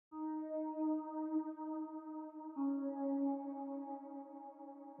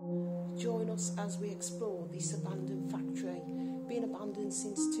Join us as we explore this abandoned factory. Been abandoned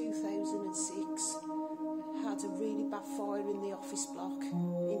since 2006. Had a really bad fire in the office block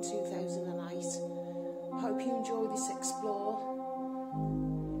in 2008. Hope you enjoy this explore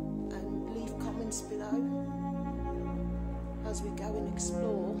and leave comments below as we go and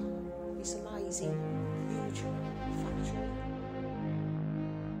explore this amazing, huge factory.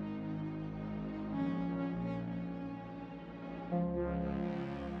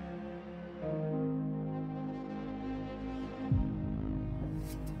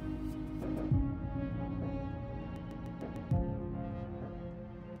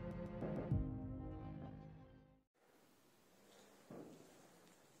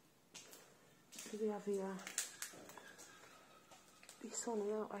 We have here this one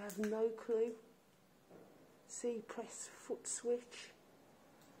here, I have no clue. See, press foot switch.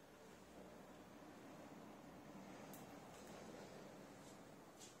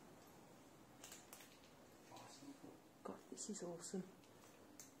 God, this is awesome.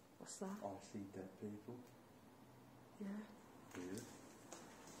 What's that? I see dead people. Yeah. Yeah.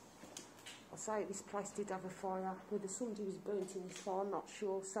 I'll say this place did have a fire, whether somebody was burnt in this fire, I'm not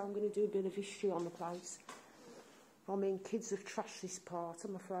sure, so I'm going to do a bit of history on the place. I mean, kids have trashed this part,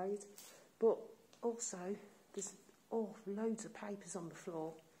 I'm afraid, but also there's loads of papers on the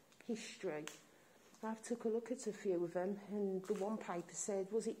floor, history. I've took a look at a few of them, and the one paper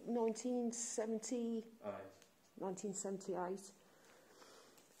said, was it 1978?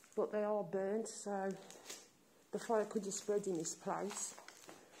 But they are burnt, so the fire could have spread in this place.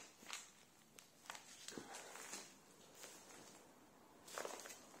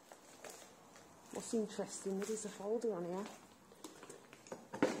 What's interesting, there is a folder on here.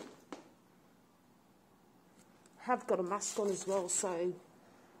 I have got a mask on as well, so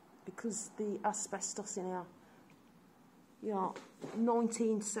because the asbestos in here, yeah,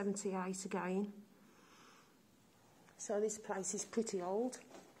 1978 again. So this place is pretty old,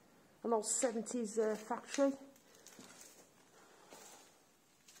 an old 70s factory.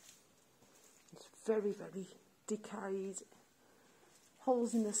 It's very, very decayed.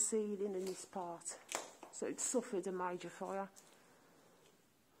 Holes in the ceiling in this part, so it suffered a major fire.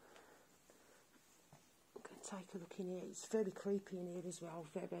 I'm going to take a look in here. It's very creepy in here as well,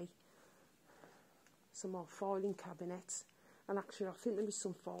 very. Some more filing cabinets, and actually I think there is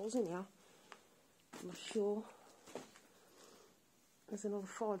some files in here. I'm not sure. There's another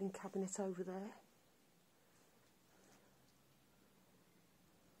filing cabinet over there.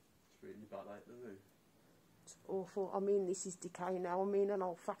 It's really bad out the roof. Awful. I mean, this is decay now. I mean, an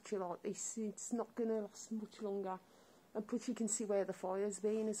old factory like this, it's not going to last much longer. And plus you can see where the fire's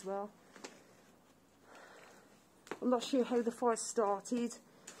been as well. I'm not sure how the fire started.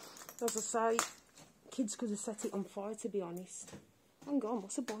 As I say, kids could have set it on fire, to be honest. Hang on,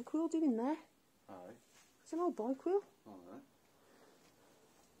 what's a bike wheel doing there? Aye. It's an old bike wheel. Alright.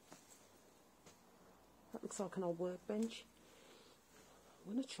 That looks like an old workbench.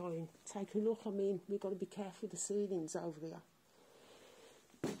 I'm going to try and take a look. I mean, we've got to be careful with the ceilings over here.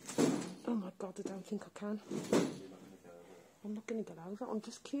 Oh my God, I don't think I can. I'm not going to get over it. I'm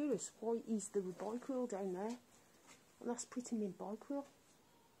just curious, why is there a bike wheel down there? And that's pretty mean bike wheel.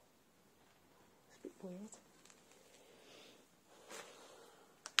 It's a bit weird.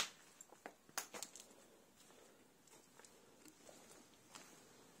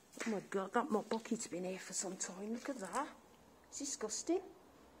 Oh my God, that mop bucket's been here for some time. Look at that. It's disgusting.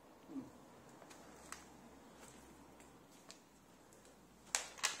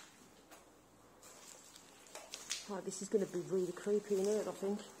 Right, this is going to be really creepy in here, I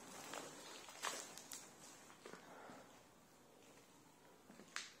think.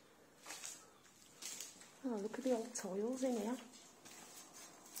 Oh, look at the old tiles in here.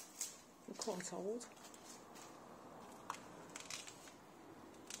 They're quite old.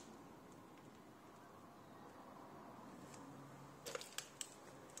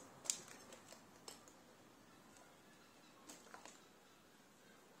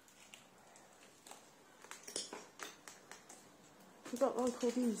 We've got like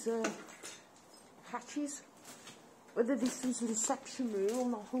all these hatches. Whether this is a reception room,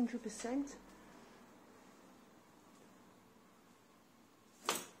 I'm not 100%.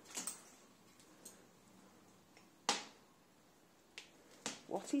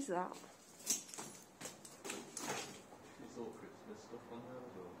 What is that? It's all Christmas stuff on there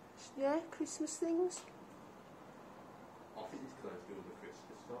as well. Yeah, Christmas things. I think it's close to all the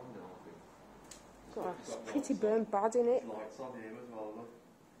Christmas time now, I think. God, it's pretty burnt bad, isn't it? Lights on here as well, look.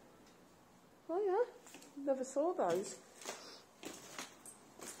 Oh yeah, never saw those.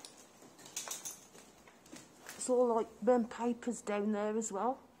 It's all like burnt papers down there as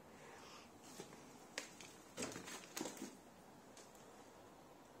well.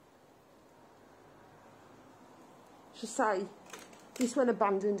 say, this went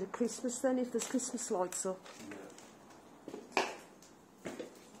abandoned at Christmas then, if there's Christmas lights up. Yeah.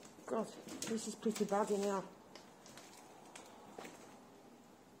 God, this is pretty bad in here.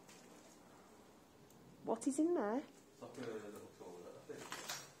 What is in there? It's like a little toilet, I think.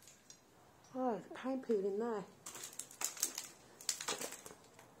 Oh, the paint peel in there.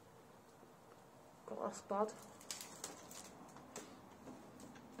 God, that's bad.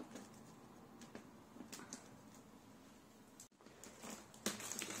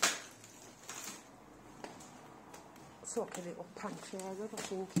 It's like a little pantry area, I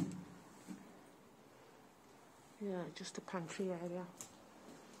think. Yeah, just a pantry area.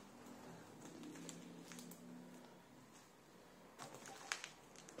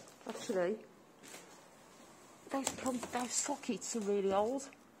 Actually, those sockets are really old.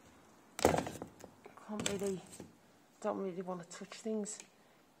 Don't really want to touch things.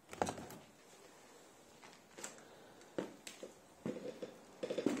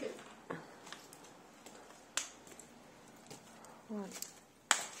 Right.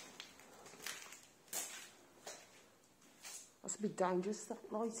 That's a bit dangerous, that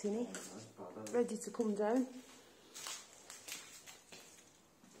light, isn't it? Ready to come down.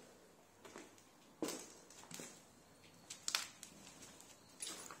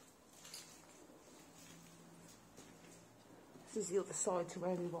 This is the other side to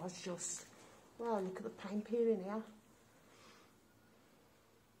where we was just. Wow, look at the paint peel in here.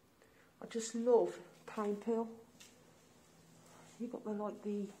 I just love paint peel. You got the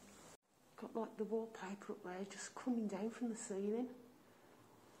wallpaper up there just coming down from the ceiling.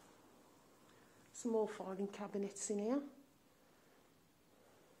 Some more filing cabinets in here.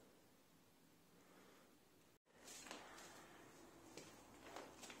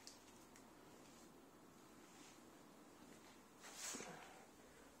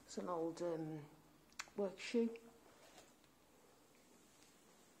 It's an old work shoe.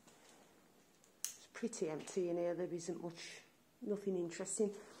 It's pretty empty in here. There isn't nothing interesting.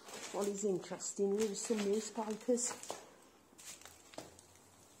 What is interesting here is some newspapers.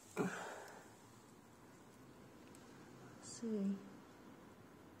 See,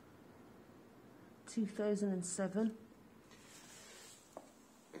 2007.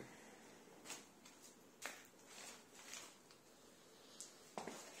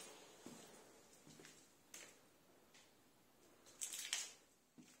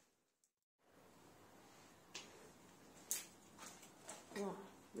 Oh,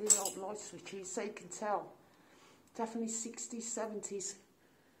 really old light switches, so you can tell. Definitely 60s, 70s.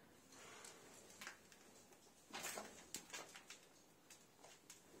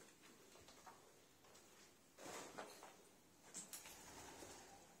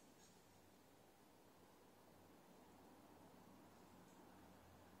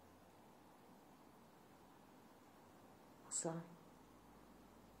 What's that?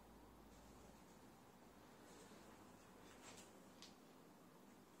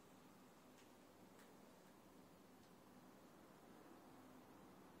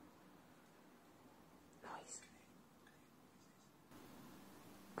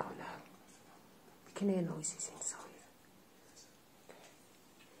 Oh no, we can hear noises inside.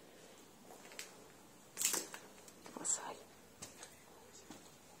 I'll say,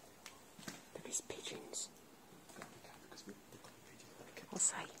 there is pigeons. I'll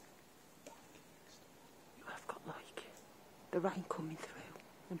say, you have got like the rain coming through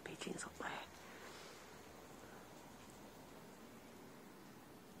and pigeons up there.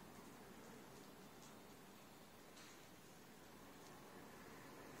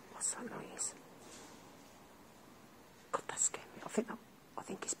 What's that noise? God, that scared me. I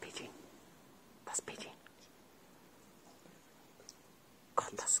think it's pigeon. That's pigeon.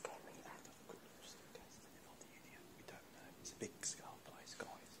 God, that scared me. We don't know. It's a big scale place,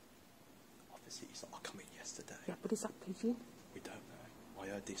 guys. Obviously, it's like I come in yesterday. Yeah, but is that pigeon? We don't know. I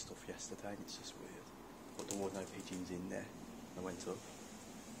heard this stuff yesterday and it's just weird. But there were no pigeons in there. I went up.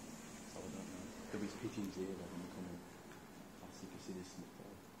 So I don't know. There was pigeons here though when we come in. I think you see this in the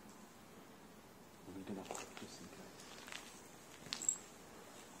phone. We're going to have to look just in case.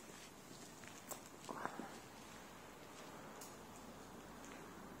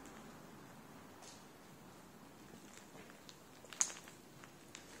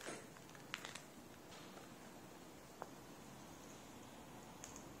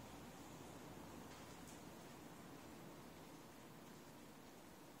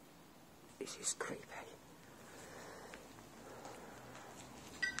 This is creepy.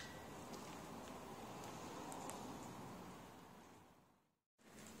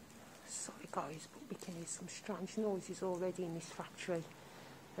 Sorry guys, but we can hear some strange noises already in this factory.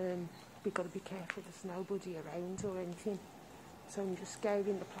 we've got to be careful there's nobody around or anything. So I'm just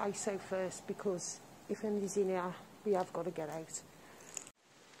scouring the place out first, because if anybody's in here, we have got to get out.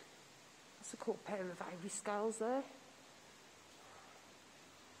 That's a cool pair of ivory scales there.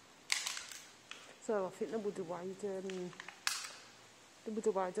 So I think they would have weighed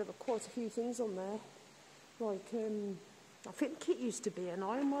quite a few things on there. Like, I think the kit used to be an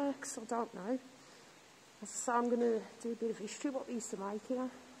ironworks, I don't know. So I'm going to do a bit of history, what they used to make here.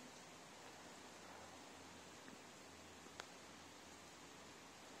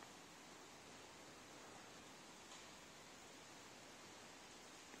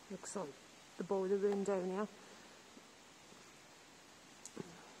 Looks like the boiler room down here.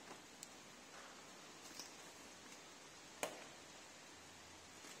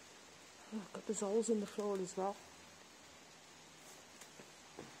 Oh, got there's holes in the floor as well.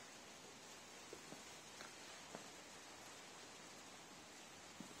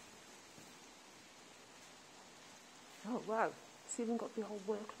 Oh wow, it's even got the old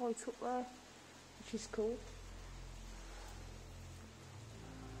work light up there, which is cool.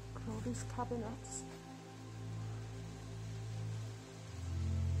 Look at all these cabinets.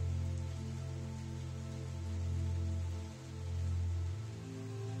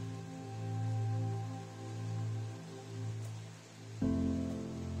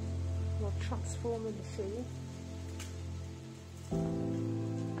 Transformer machine.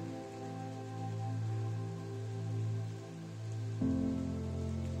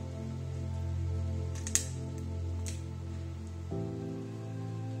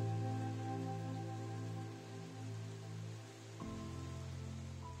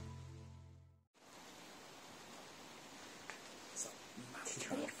 Did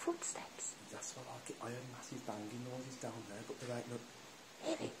you hear footsteps? That's what I heard massive banging noises down there, but there ain't no...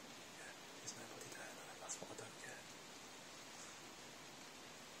 Really? There's nobody there, though. That's what I don't get.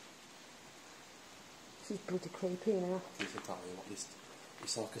 This is bloody creepy now. This will tell you what this...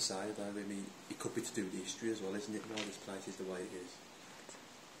 It's like I say, though, I mean, it could be to do with the history as well, isn't it? Why this place is the way it is.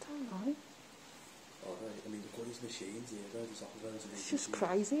 I don't know. Oh, I mean, look at all these machines here, though. There's like loads of these It's just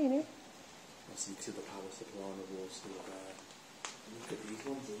machines. crazy, isn't it? Obviously, you can see the power supply on the wall still there. And look at these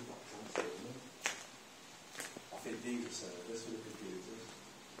ones, they've got transformers. I think these are servers for the computers.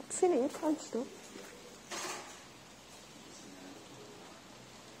 What's in here? Kind of stuff.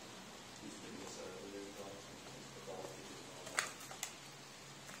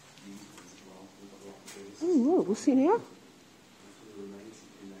 Oh, what's in here?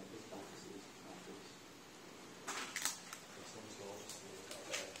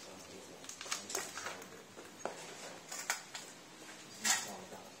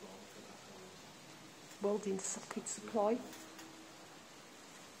 Welding socket supply.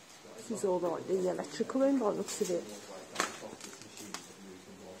 This is all like the electrical room, by the looks of it.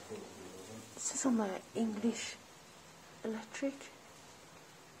 This is on the English electric.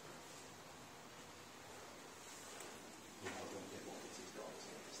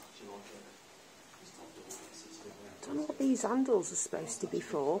 I don't know what these handles are supposed to be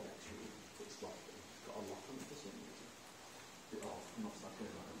for.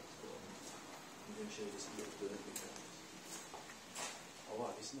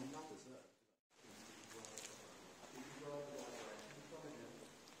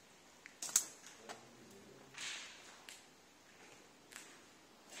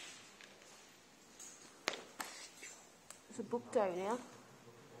 There's a book down here.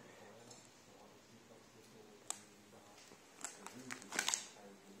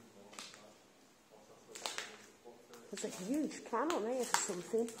 There's a huge plan on here for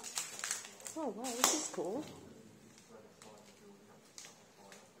something. Oh wow, this is cool.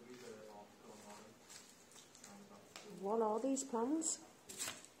 What are these plans?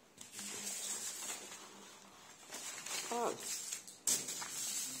 Oh.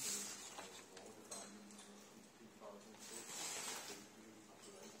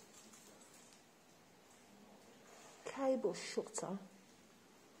 Cable shutter.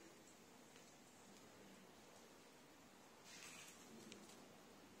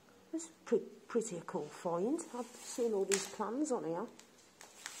 This is pretty a cool find. I've seen all these plans on here.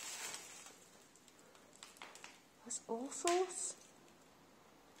 There's all sorts.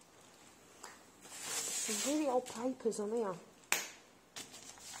 Some really old papers on here.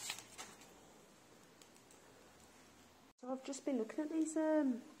 So I've just been looking at these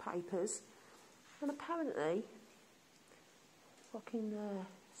papers, and apparently, if I can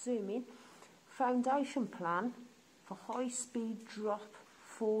zoom in, foundation plan for high-speed drop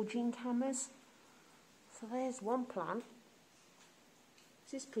forging hammers. So there's one plan.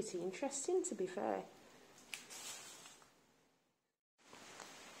 This is pretty interesting, to be fair.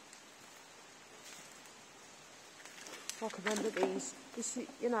 I can remember these. This,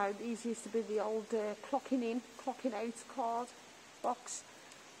 you know, these used to be the old clocking in, clocking out card box.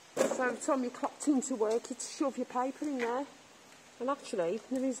 So every time you clocked into work, you'd shove your paper in there. And actually,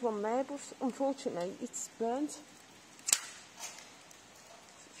 there is one there, but unfortunately, it's burnt. It's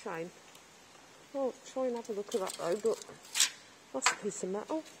a shame. I'll try and have a look at that though, but that's a piece of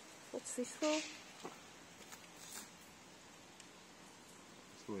metal. What's this for?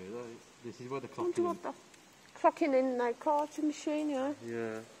 It's weird, though. This is where the clocking in. Clocking in now cards machine, yeah?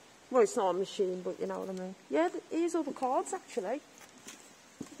 Yeah. Well, it's not a machine, but you know what I mean. Yeah, here's all the cards, actually.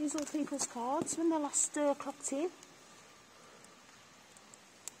 Here's all people's cards when they last clocked in.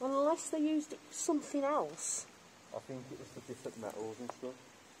 Unless they used it for something else. I think it was for different metals and stuff.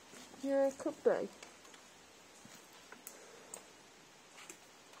 Yeah, it could be.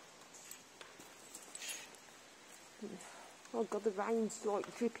 Oh God, the rain's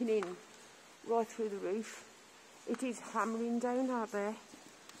like dripping in right through the roof. It is hammering down out there.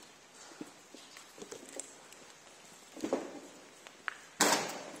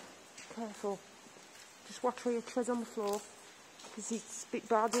 Careful. Just watch where you tread on the floor, because it's a bit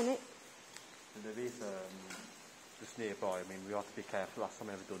bad, isn't it? And there is, just nearby, I mean, we have to be careful. Last time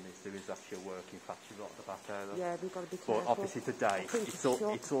I ever done this, there is actually a working factory right at the back there. Yeah, we've got to be careful. But obviously today, it's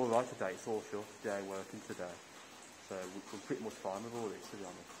all right today, it's all shut. Today, working today. So we're pretty much fine with all this, to be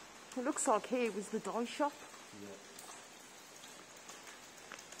honest. It looks like here was the dye shop. Yeah.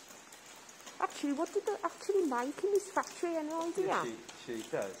 Actually, what did they actually make in this factory? Any idea? Yeah, she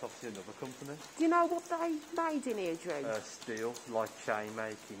does. It's obviously another company. Do you know what they made in here, Drew? Steel, like chain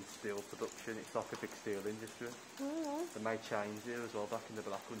making, steel production. It's like a big steel industry. Oh, yeah. They made chains here as well back in the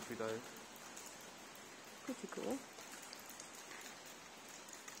Black Country days. Pretty cool.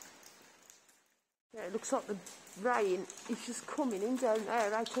 Yeah, it looks like the rain is just coming in down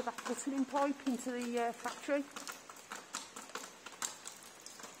there out of that guttering pipe into the factory.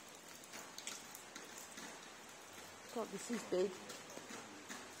 God, this is big.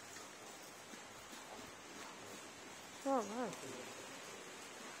 Oh, wow.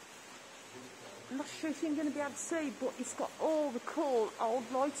 I'm not sure if you're going to be able to see, but it's got all the cool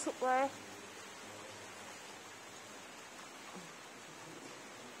old lights up there.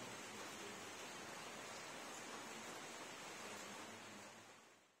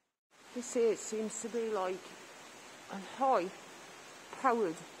 This here seems to be like a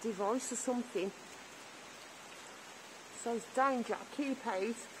high-powered device or something. So it's danger, keep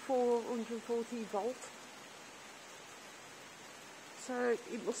out, 440 volt. So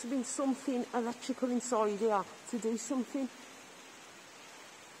it must have been something electrical inside here to do something.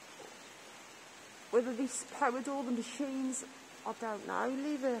 Whether this powered all the machines, I don't know.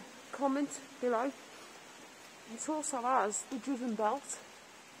 Leave a comment below. It also has the driven belt.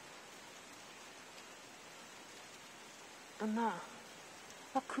 And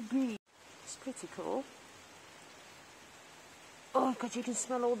that could be. It's pretty cool. Oh God, you can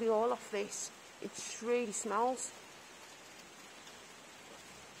smell all the oil off this. It really smells.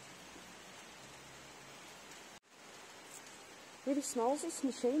 Really smells, this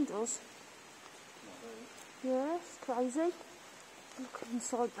machine does. Yeah, it's crazy. Look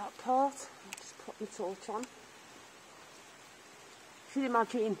inside that part. I'll just put my torch on. Should you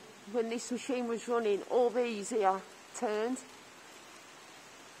imagine when this machine was running, all these here turned.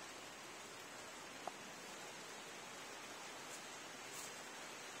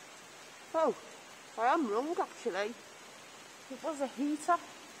 Oh, I am wrong actually. It was a heater.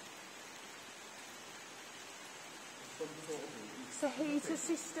 It's a heater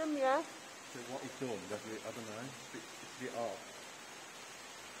system, yeah. So what it's done, whether it, I don't know, it's a bit odd.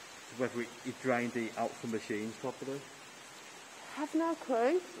 So whether it drained it out from machines properly. I have no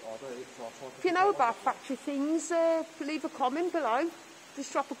clue. If you know about factory things, leave a comment below.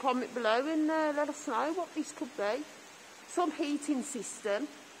 Just drop a comment below and let us know what this could be. Some heating system.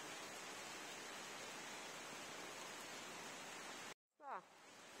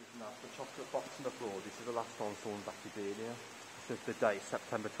 The chocolate box on the floor, this is the last time someone's actually been here. This is the date,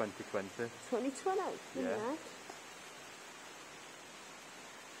 September 2020. 2020? Yeah. Yeah.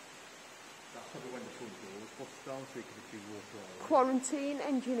 That's probably when the front door was busted down, so you could do water out. Quarantine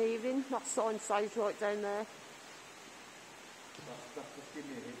engineering, that sign says right down there. That's just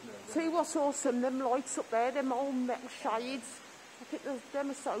giving me a hint there. See what's awesome, them lights up there, them old metal shades. I think them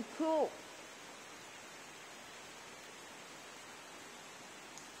are so cool.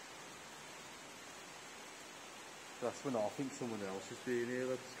 That's when I think someone else has been here.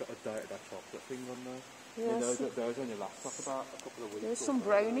 They've just got a date of that chocolate thing on there. Yeah, you know, those only last like about a couple of weeks. There's some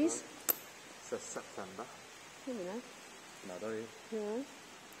brownies. It says September. You know. No, don't you? Yeah.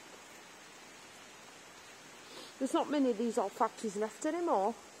 There's not many of these old factories left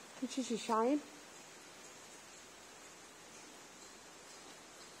anymore, which is a shame.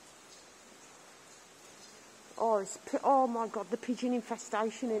 Oh my God, the pigeon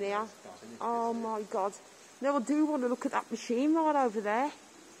infestation in here. Oh my God. Now I do want to look at that machine right over there.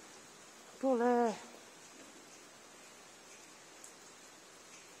 But I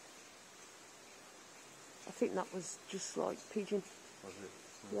think that was just like pigeon. Was it?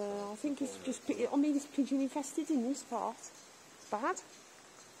 Yeah, I think it's just, I mean, it's pigeon infested in this part. It's bad.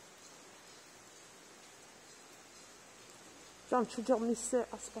 Don't trudge on this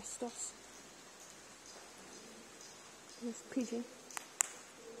asbestos. This pigeon.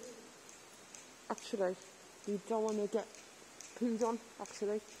 Actually, you don't want to get pooed on,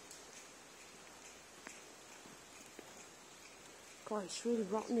 actually. God, it's really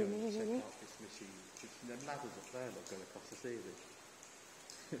rotten in here, isn't it? This machine. It's them ladders up there, look, going across the ceiling.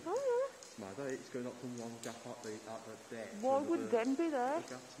 Oh yeah. It's mad, eh? It's going up from one gap out the there. Why would them be there?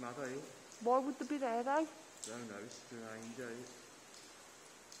 It's mad, eh? Why would they be there though? I don't know, it's strange, eh?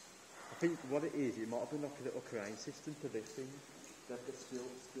 I think what it is, it might have been like a little crane system to this thing. The steel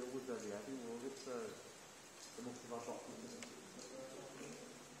was very heavy, wasn't it? So they must have had that.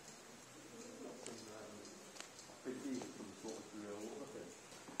 I think these are some sort of drill, I think.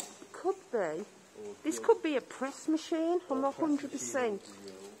 Could be. Or This drill. could be a press machine. I'm not 100%.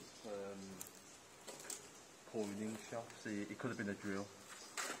 Coiling shop, see, it could have been a drill.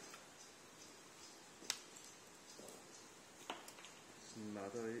 It's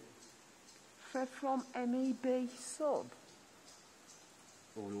mad, eh? Fred from MEB sub.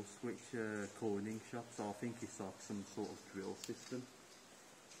 Oil switch coiling shop, so I think it's like some sort of drill system.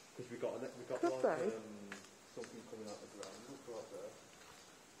 Because we got Could like be. something coming out of the ground, look right there.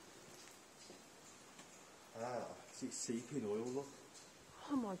 Ah, it's seeping oil, look.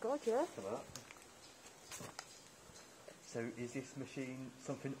 Oh my God, yeah. Look at that. So is this machine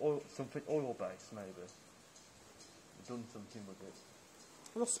something oil based maybe? We've done something with it.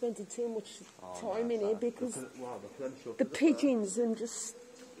 I'm not spending too much time in here because Look the pigeons and just,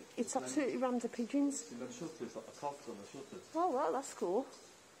 it's absolutely rammed of pigeons. And them shutters, like the cogs on the shutters. Oh well, that's cool.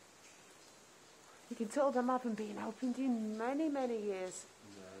 You can tell them haven't been opened in many, many years.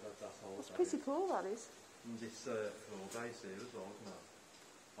 Yeah, that's all. That's pretty cool, that is. And this floor base here as well, isn't it?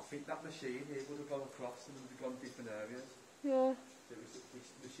 I think that machine here would have gone across and would have gone different areas. Yeah. It was this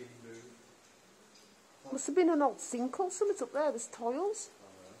machine moved. Must have been an old sink or something up there. There's tiles.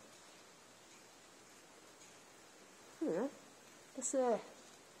 Yeah. There's a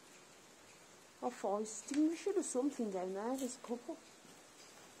fire extinguisher or something down there. There's a couple.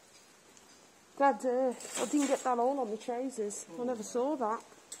 Glad I didn't get that all on the chasers. I never saw that.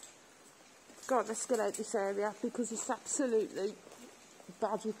 God, let's get out this area because it's absolutely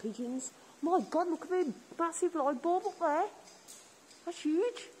bad with pigeons. My God, look at the massive light bulb up there. That's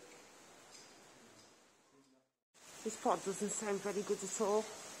huge. This pod doesn't sound very good at all.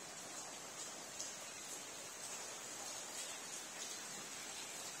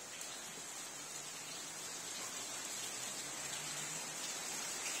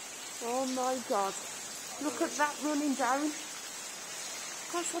 Oh my God. Look at that running down.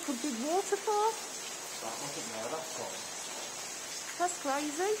 That's like a big waterfall. That wasn't there, that's gone. That's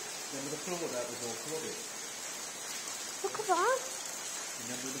crazy. Remember the floor there was all flooded? Look at that.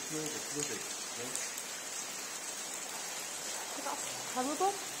 Remember the floor was flooded? Yeah? That's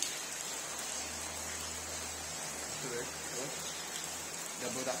terrible.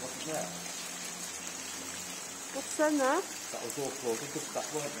 Remember that wasn't there? What's down there? That was all flooded, because that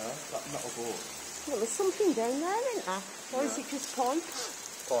weren't there, that metal board. Well, there's something down there, isn't there? Or is it just pipe?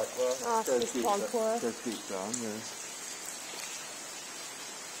 Pipe work. Ah, it's just pipe work. Goes deep down, yeah.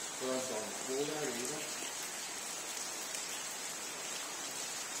 Well, that's on the floor there either.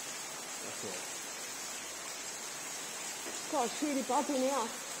 That's all. God, it's really bad in here.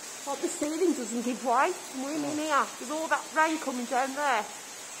 Like the ceiling doesn't give way. And we're in here with all that rain coming down there.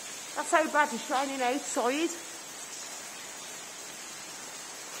 That's how bad it's raining outside.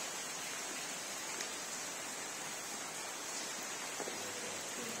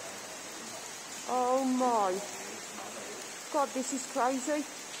 Oh my. God, this is crazy.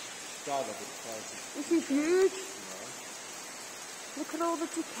 God, it's crazy. This is huge. Look at all the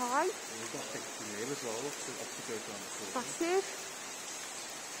decay. We've got pictures here as well, up to go down the floor. Massive.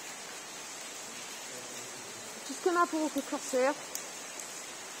 Just gonna have a walk across here.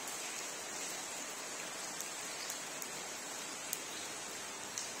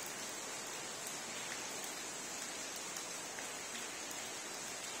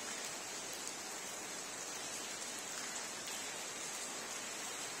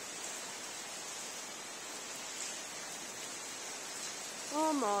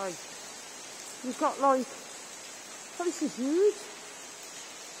 Oh my. You've got like, oh, this is huge.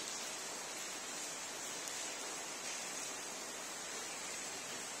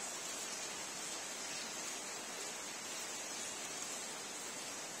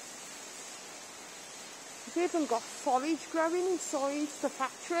 You've even got forage growing inside the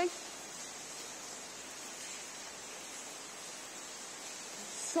factory.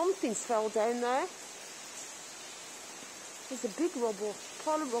 Something's fell down there. There's a big rubble,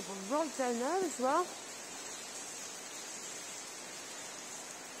 pile of rubble right down there as well.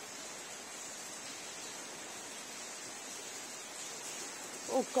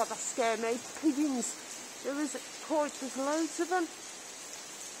 Oh God, that scared me. Pigeons. There's loads of them.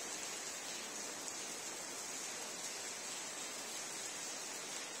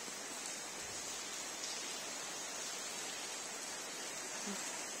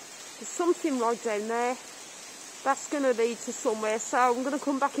 There's something right down there. That's going to lead to somewhere. So I'm going to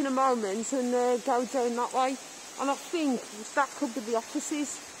come back in a moment and go down that way. And I think that could be the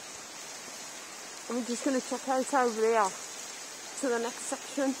offices. I'm just going to check out over here to the next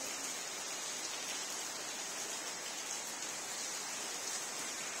section.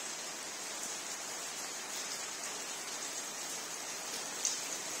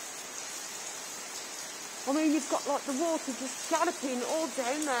 I mean, you've got like the water just galloping all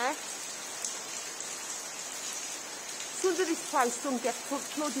down there. Some of this place don't get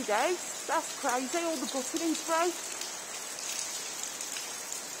flooded out. That's crazy, all the guttering's break.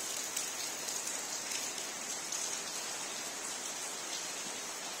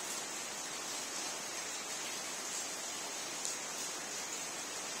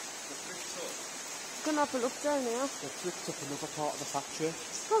 I'm gonna have a look down here. They've bricked up another part of the factory.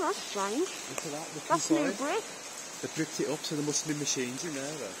 Oh, that's strange. Look at that. Look That's inside. new brick. They've bricked it up, so there must have been machines in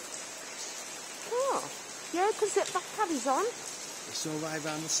there, though. Oh, yeah, because that carries on. It's all right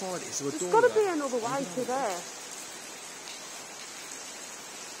around the side. Is there a There's door got to there? be another way to there.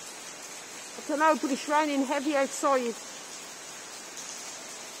 I don't know, but it's raining heavy outside.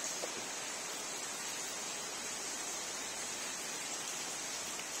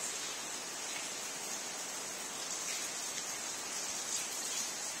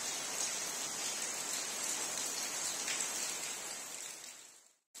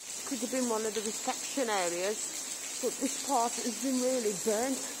 Could have been one of the reception areas, but this part has been really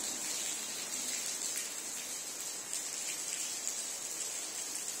burnt.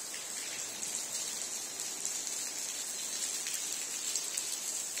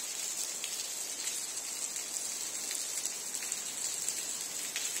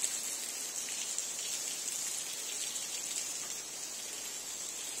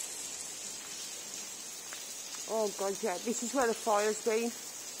 Oh God, yeah, this is where the fire's been.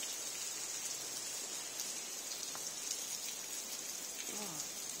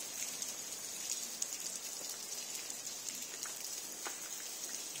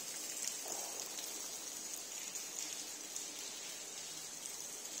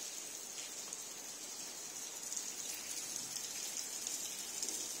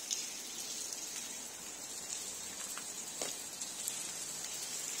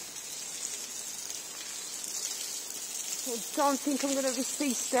 I don't think I'm going to risk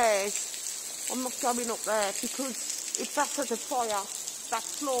these stairs. I'm not going up there because if that's at a fire, that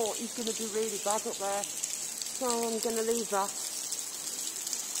floor is going to be really bad up there. So I'm going to leave that.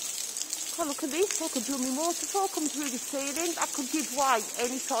 Oh, look at this. Like a blooming waterfall come through the ceiling. That could give way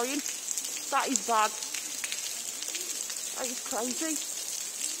any time. That is bad. That is crazy.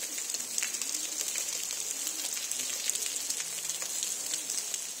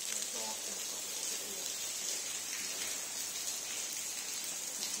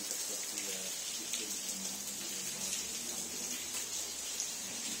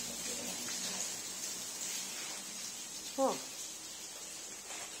 Oh.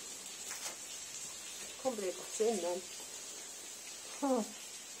 Can't believe what's in then. Oh.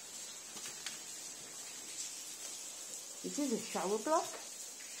 This is a shower block.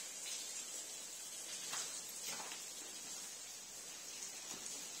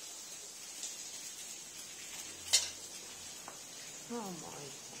 Oh my.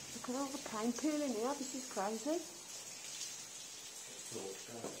 Look at all the paint peeling here. This is crazy.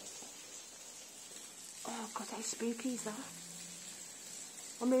 Oh God, how spooky is that?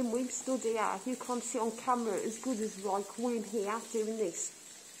 I mean, we've stood here, you can't see on camera as good as like we're here doing this.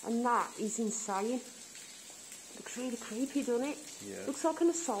 And that is insane. Looks really creepy, doesn't it? Yeah. Looks like an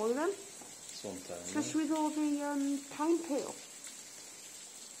asylum. Sometimes. Especially with all the paint peel.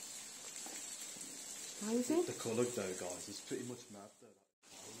 Amazing. The colour though, guys, is pretty much mad though.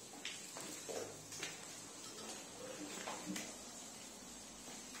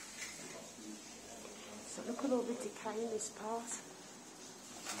 Look at all the decay in this part.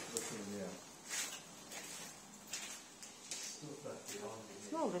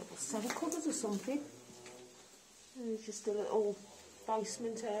 It's not little cell cupboard or something. And it's just a little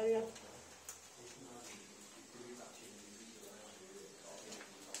basement area.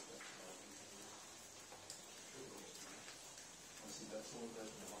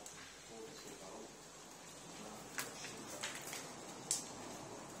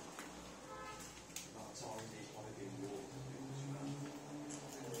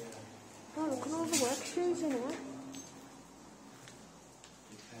 Oh, look at all the work shoes in here.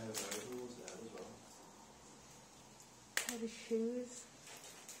 Pair of shoes.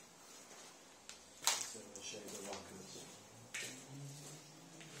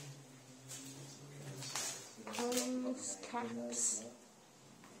 Clothes, caps,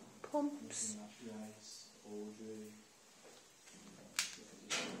 pumps.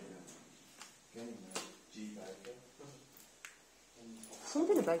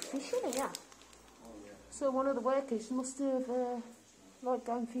 Something about fishing, yeah. So one of the workers must have liked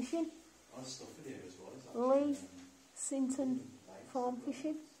going fishing. Lee Sinton farm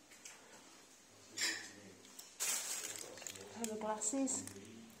fishing. Pair of glasses.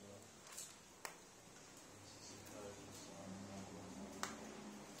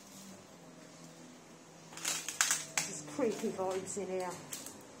 There's creepy vibes in here.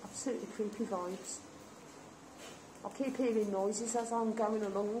 Absolutely creepy vibes. I keep hearing noises as I'm going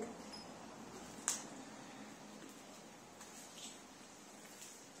along.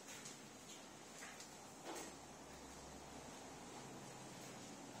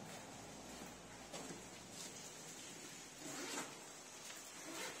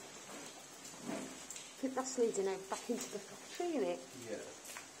 I think that's leading out back into the factory, isn't it? Yeah.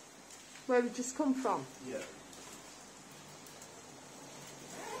 Where we just come from? Yeah.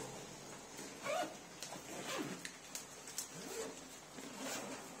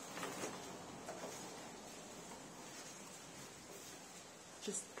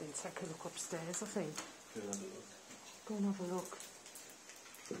 Just going to take a look upstairs, I think. Go and have a look. Go and have a look.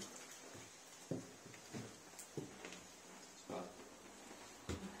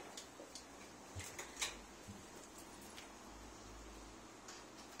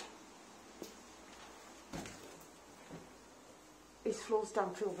 These floors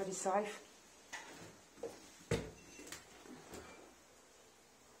don't feel very safe. I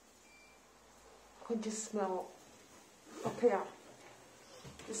can just smell up here.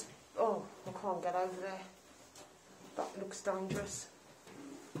 Just, oh, I can't get over there. That looks dangerous.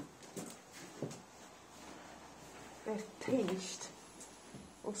 They're pinched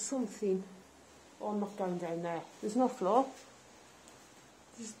or something. Oh, I'm not going down there. There's no floor.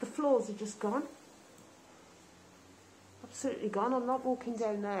 The floors are just gone. Absolutely gone. I'm not walking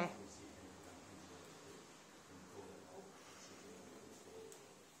down there.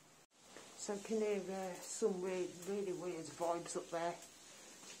 So I can hear some really weird vibes up there.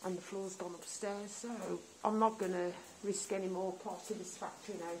 And the floor's gone upstairs, so I'm not going to risk any more part of this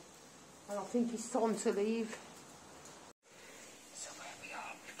factory now. And I think it's time to leave. So where we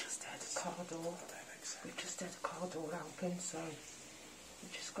are, we've just heard a car door. We've just heard a car door open, so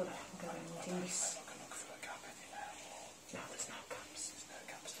we've just got to go in this. No, there's no caps. There's no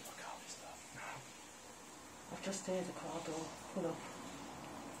caps to look out, is there? No. I've just heard the car door pull up.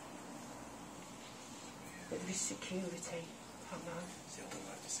 But there is security. I don't know. See, I don't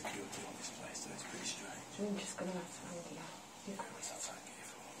know the security on this place, so it's pretty strange. So I'm just going to have to hang here. Yeah. Let's have to hang here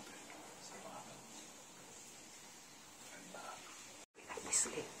for a little bit. See what happens. With that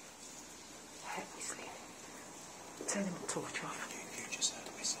whistling. I hate whistling. Turn the torch off. You just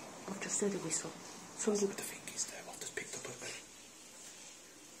heard a whistle. I've just heard a whistle. Somebody with the fingers there, I've just picked up a bit.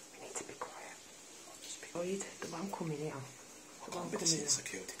 We need to be quiet. They won't come in here. I can't be the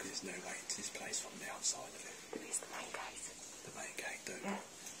security because there's no way into this place from the outside of it. There is the main gate. The main gate, though. Yeah.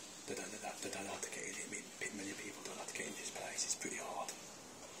 They don't know how to get in it. I mean, many people don't know how to get into this place. It's pretty hard.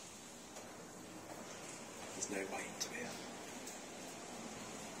 There's no way into here.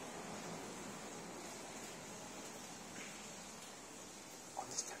 I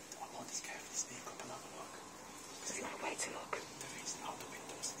want this carefully sneak up and have a look. There's no way to look. There is out the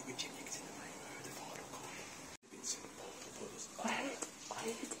windows. I think the chimney's in the main road. If I look on it, it's in the portal pullers. I heard.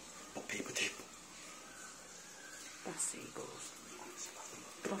 What people do. That's seagulls.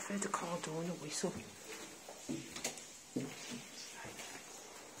 I've heard a car door and a whistle.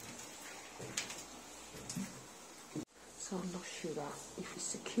 So I'm not sure if it's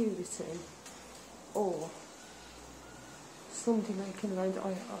security or somebody making around.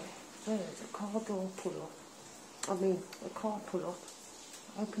 I heard a car door pull up. I mean, a car pull up.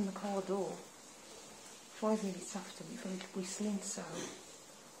 Open the car door. 5 minutes after we've heard whistling, so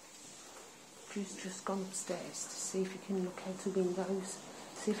Drew's just gone upstairs to see if he can look out the windows,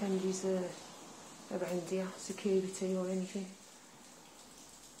 see if anybody's around here, security or anything.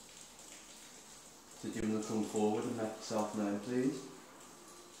 So do you want to come forward and make yourself known, please?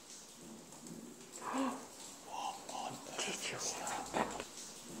 What on earth? Did you is hear that?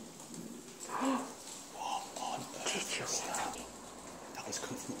 What on earth? Did you is hear that? That was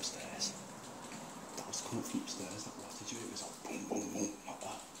coming from upstairs. That was coming from upstairs, that was. Did you? It was like boom, boom, boom, like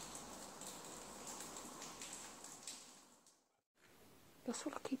that. That's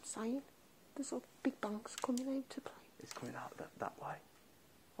what I keep saying. There's all big banks coming out to play. It's coming out that way.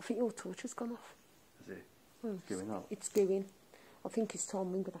 I think your torch has gone off. Is it? It's going up. It's going. I think it's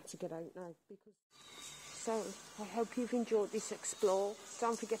time we're going to have to get out now. So, I hope you've enjoyed this explore.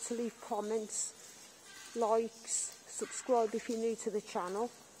 Don't forget to leave comments, likes, subscribe if you're new to the channel.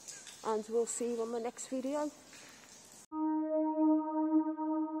 And we'll see you on the next video.